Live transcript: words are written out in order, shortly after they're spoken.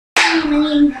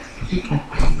Cameron.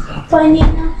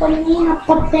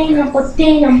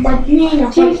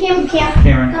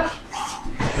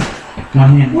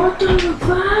 One hand. What the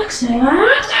fuck?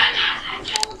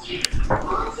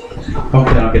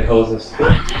 Hopefully I don't get hoses.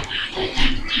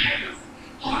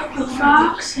 What the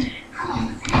fuck?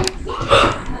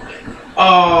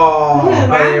 Oh,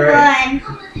 you're right.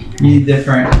 You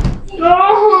different.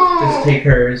 Just take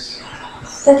hers.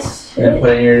 That's And put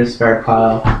it in your discard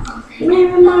pile. Money.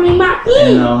 And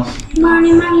those.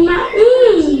 Money.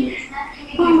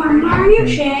 Oh, my Mario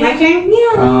shake. My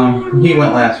turn? He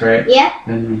went last, right? Yeah.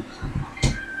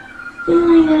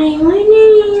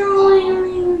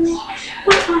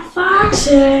 What my fox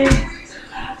say?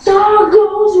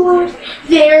 Doggos worth.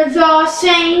 They're the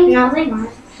same. No, they weren't.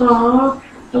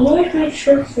 I wish my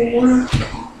shirt for one.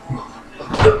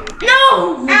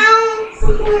 No! Ow!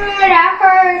 That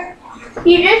hurt.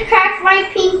 You just cracked my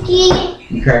pinky.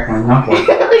 You cracked my knuckle.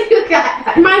 You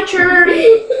got My turn.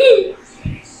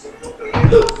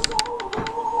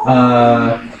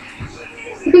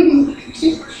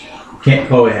 Can't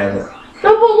Chloe has it.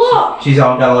 No, but look. She's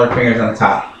all got all her fingers on the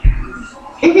top.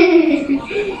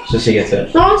 So she gets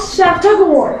it. No, it's tug of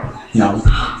war. No.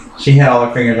 She had all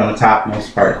her fingers on the top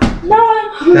most part.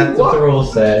 No, That's what the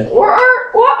rules say. what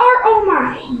are all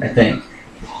mine? I think.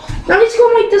 Now let's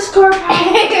go make this car.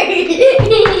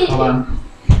 Hold on.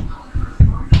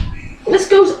 This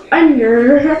goes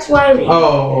under. That's why.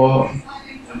 Oh.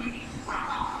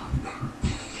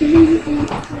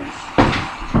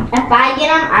 If I get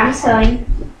him, I'm sewing.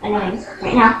 Annoying.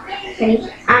 Right now. Ready?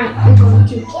 I'm going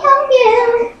to kill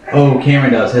you. Oh,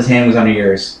 Cameron does. His hand was under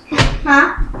yours.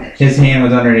 Huh? His hand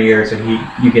was under yours, so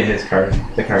you get his card.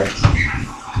 The cards.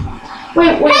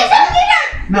 Wait. Hey, someone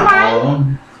get him! Not all of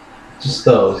them. Just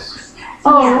those.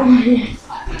 Oh.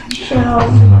 So.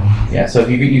 Yeah. So if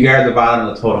you guard the bottom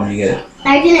of the totem, you get it.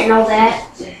 I didn't know that.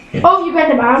 Oh, you got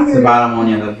the bottom. The bottom one,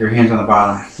 yeah. Your hand's on the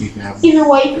bottom. You can have them. Either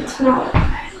way, it's not.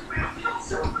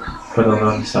 Put those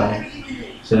on the side,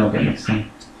 so they don't get mixed in.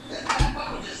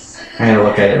 I had to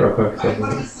look at it real quick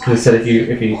because it said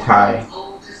if you tie.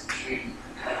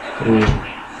 Ooh.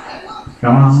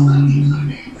 Come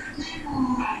on.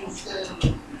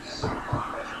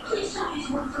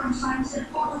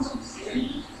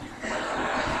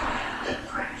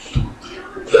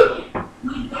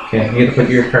 Okay, you get to put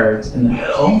your cards in the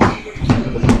middle.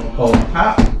 Hold on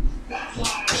top.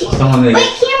 Someone that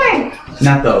Wait, Cameron!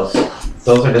 not those.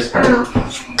 Those are discards.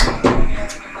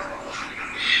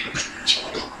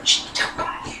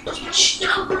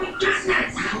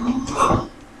 Oh.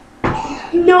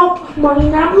 Nope. Money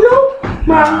now. Nope. I'm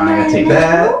gonna take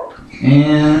that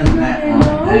and that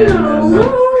one. And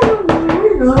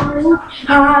No.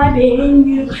 I'm in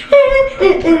you.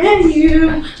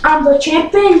 I'm the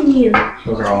champion. You.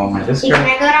 those are all my Can discards.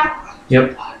 I go now?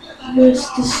 Yep. What's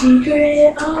the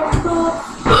secret of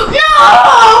love?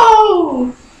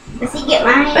 No! Does he get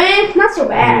mine? Not so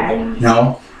bad.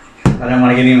 No. I didn't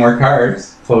want to get any more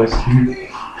cards. Close.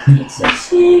 It's a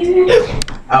secret.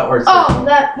 Outwards. Oh,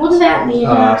 what does that mean?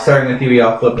 Starting with you, we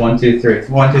all flip 1, 2, 3.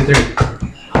 1, 2, 3.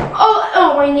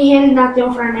 Oh, my hand knocked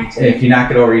over an accident. If you knock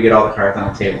it over, you get all the cards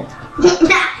on the table.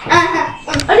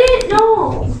 I didn't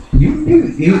know.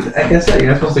 You I guess that you're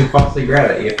not supposed to falsely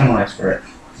grab it. You get penalized for it.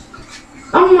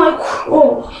 I'm like,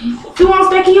 oh, if you want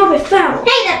backing up, it fell.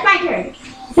 Hey, that's my turn.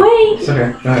 Wait. It's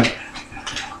okay. Go ahead.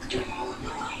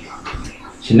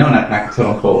 Should know not to knock the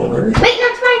total pole over. Wait,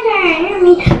 that's my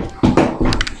turn.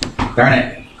 Darn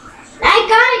it. I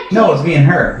got it. No, it's me and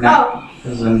her. Oh. Not, it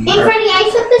was in Hey, her. Freddie, I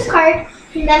took this card,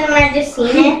 and then when I just seen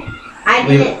it, I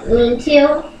didn't mean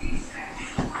to.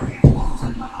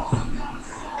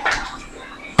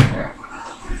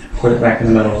 Put it back in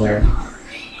the middle there.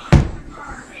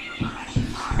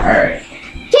 Alright.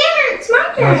 Cameron, it's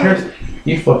my Oh, it's turn. yours.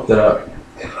 You flipped it up.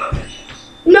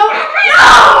 No.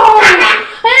 No! And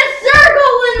a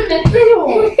circle in the middle.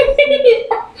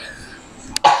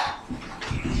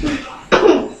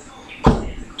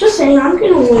 Just saying, I'm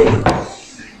gonna win.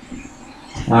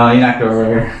 Oh, you knocked over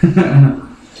here.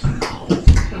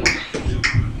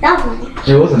 That was mine.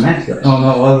 It was a match. Oh,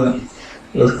 no, it wasn't.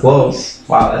 It was close.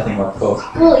 Wow, that thing was close.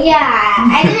 Well, yeah,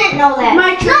 I didn't know that.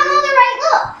 My turn. No, the right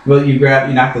look. Well, you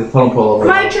knocked the totem pole over.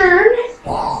 My turn.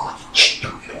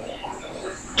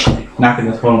 Knocking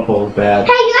the totem pole is bad.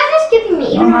 Hey, you guys are skipping me.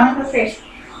 Even though I go first.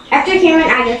 After Cameron,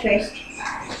 I go first.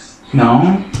 No.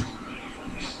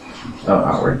 Oh,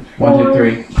 outward. 1, 2,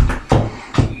 3.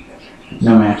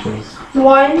 No matches.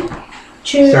 1,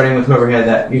 2. Starting with whoever had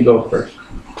that, you go first.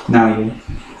 Now you.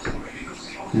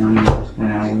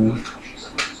 Now you.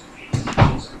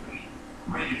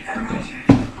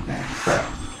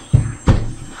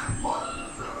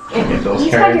 Get those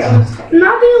These cards are cards. almost I'm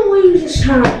not gonna lose this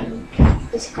time.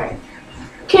 this card.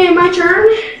 Okay, my turn.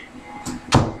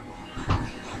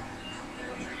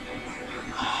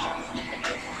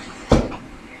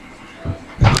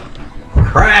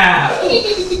 Crap!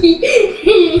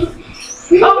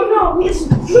 Oh no, it's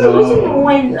gonna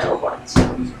win though, but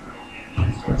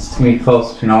It's too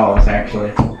close between all of us,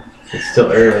 actually. It's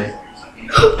still early.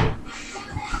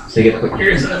 So you get to put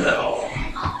yours in the middle.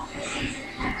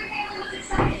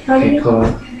 Okay, cool.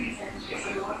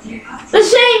 the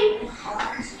same.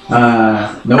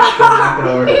 Nope, knock it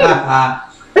over. I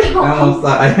almost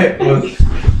thought I was.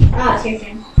 Oh, it's your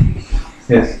turn.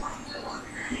 Yes.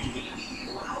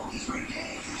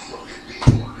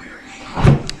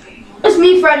 It's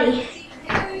me, Freddy.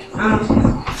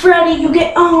 Freddy, you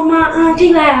get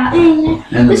take that.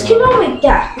 And This cannot make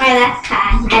that. My left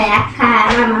card.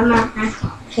 My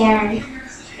Karen.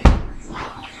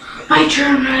 My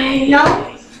turn, right? No.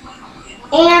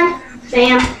 And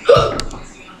Sam.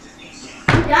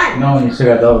 I'm done. No, you still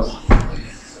got those.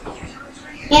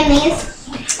 And these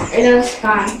are those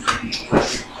gone.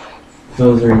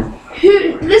 Those are.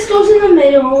 This goes in the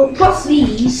middle, plus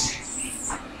these.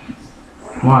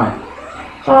 Why?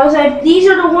 Because these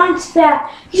are the ones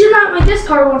that, these are not my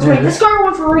discard ones, Yeah, right? Discard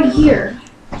ones are right here.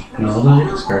 No, those are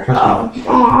discard. Trust me.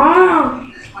 Aww.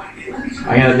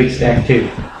 I got a big stack too.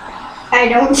 I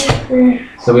don't.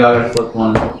 So we all gotta flip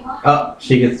one. Oh,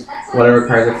 she gets whatever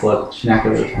cards are flipped. She's not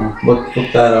gonna get this one.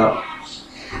 Flip that up.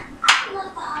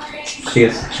 She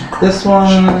gets this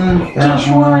one, that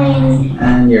one,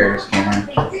 and yours, Cameron.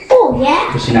 Oh,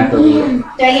 yeah. Is she not gonna do it? Do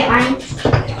I get mine?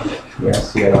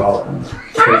 Yes, you got all of them.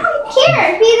 I don't care.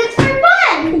 See, that's for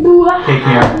fun. Hey,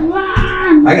 Cameron.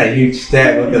 I got a huge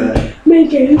stack. Look at that.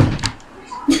 Make it.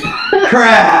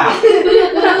 Crap!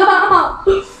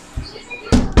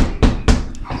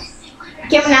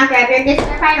 Can we not grab your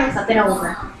discard card and flip it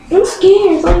over? I'm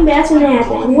scared. Something bad's gonna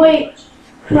happen. Wait.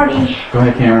 Ready. Go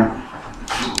ahead, Cameron.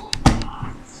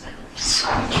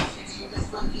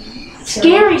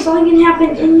 Scary. Something can happen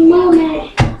any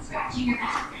moment.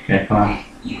 Okay, come on.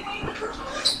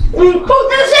 Oh,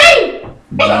 the same!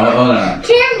 No, oh no.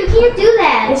 Karen, you can't do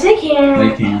that. Yes, I can. No,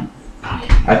 you can't.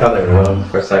 I thought they were low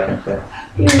for a second there.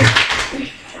 Let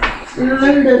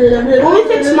me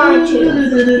fix mine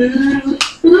too.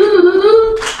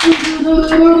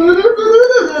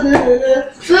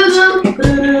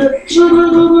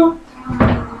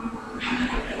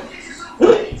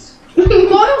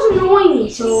 Coil's annoying me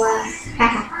so loud.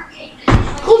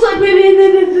 Coil's like,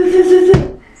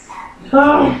 baby.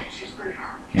 Oh,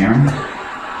 Cameron?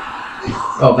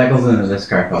 Oh, that goes into this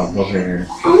card pile. Those are yours.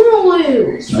 I'm gonna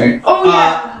lose. Right. Oh,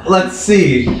 yeah. Let's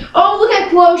see. Oh, look at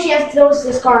Chloe. She has those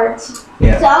discards.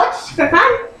 Yeah. So, it's just for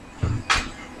fun.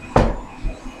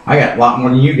 I got a lot more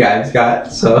than you guys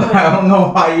got, so I don't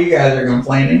know why you guys are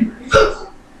complaining.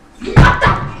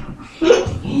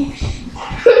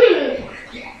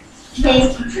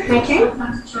 Okay,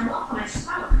 my turn.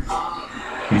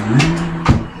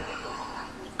 Cameron.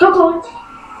 Go, Chloe.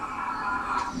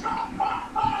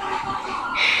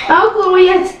 Oh, Chloe,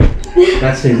 yes.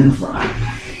 That stays in front.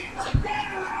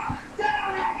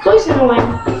 Chloe's gonna win.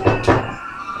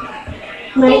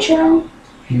 My turn.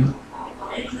 Yeah.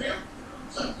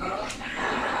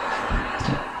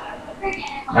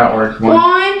 That works.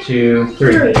 One, 2,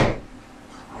 3.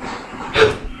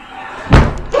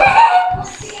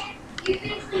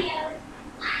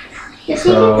 Just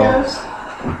So- need those.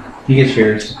 You get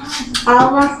yours.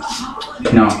 All of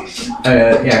them. No.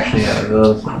 Yeah, actually, yeah,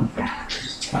 those. I'm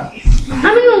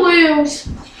gonna lose.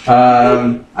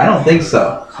 I don't think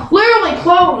so. Literally,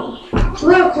 Chloe.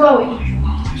 Little Chloe.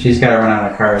 She's got to run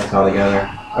out of cards altogether.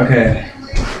 Okay.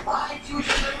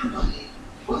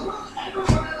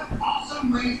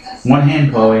 One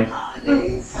hand, Chloe.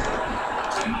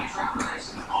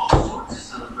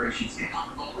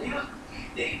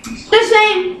 The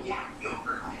same.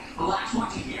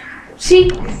 See?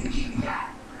 They're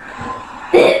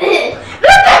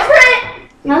different.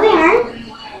 No, they aren't.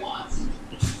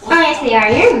 Oh, yes, they are.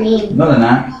 You're mean. No, they're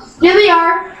not. Yeah, they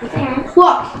are. Yes, they are.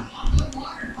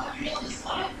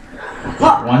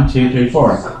 Look. 1, 2, 3,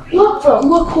 4. Look, though.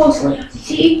 Look closely.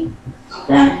 See?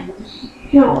 That.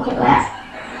 No, look at that.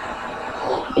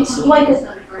 It's like a.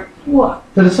 What?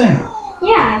 They're the same.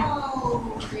 Yeah.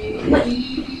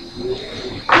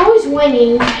 Chloe's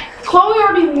winning. Chloe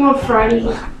already won Friday.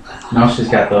 No, she's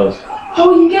got those.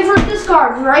 Oh, you can give her this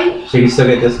card, right? She can still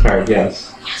get this card,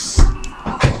 yes. Yes.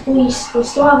 We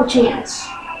still have a chance.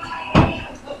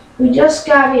 We just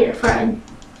got here, Fred.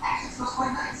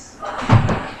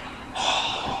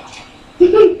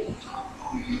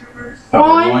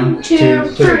 Okay, 1, 2,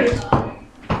 3.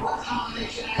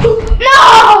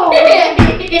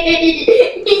 She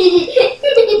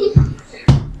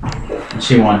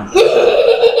won. Play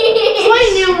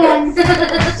a new one.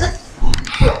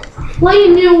 Play a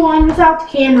new one without the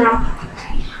camera.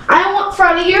 I want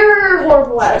Friday. You're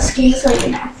horrible at us. Can you just let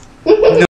me know?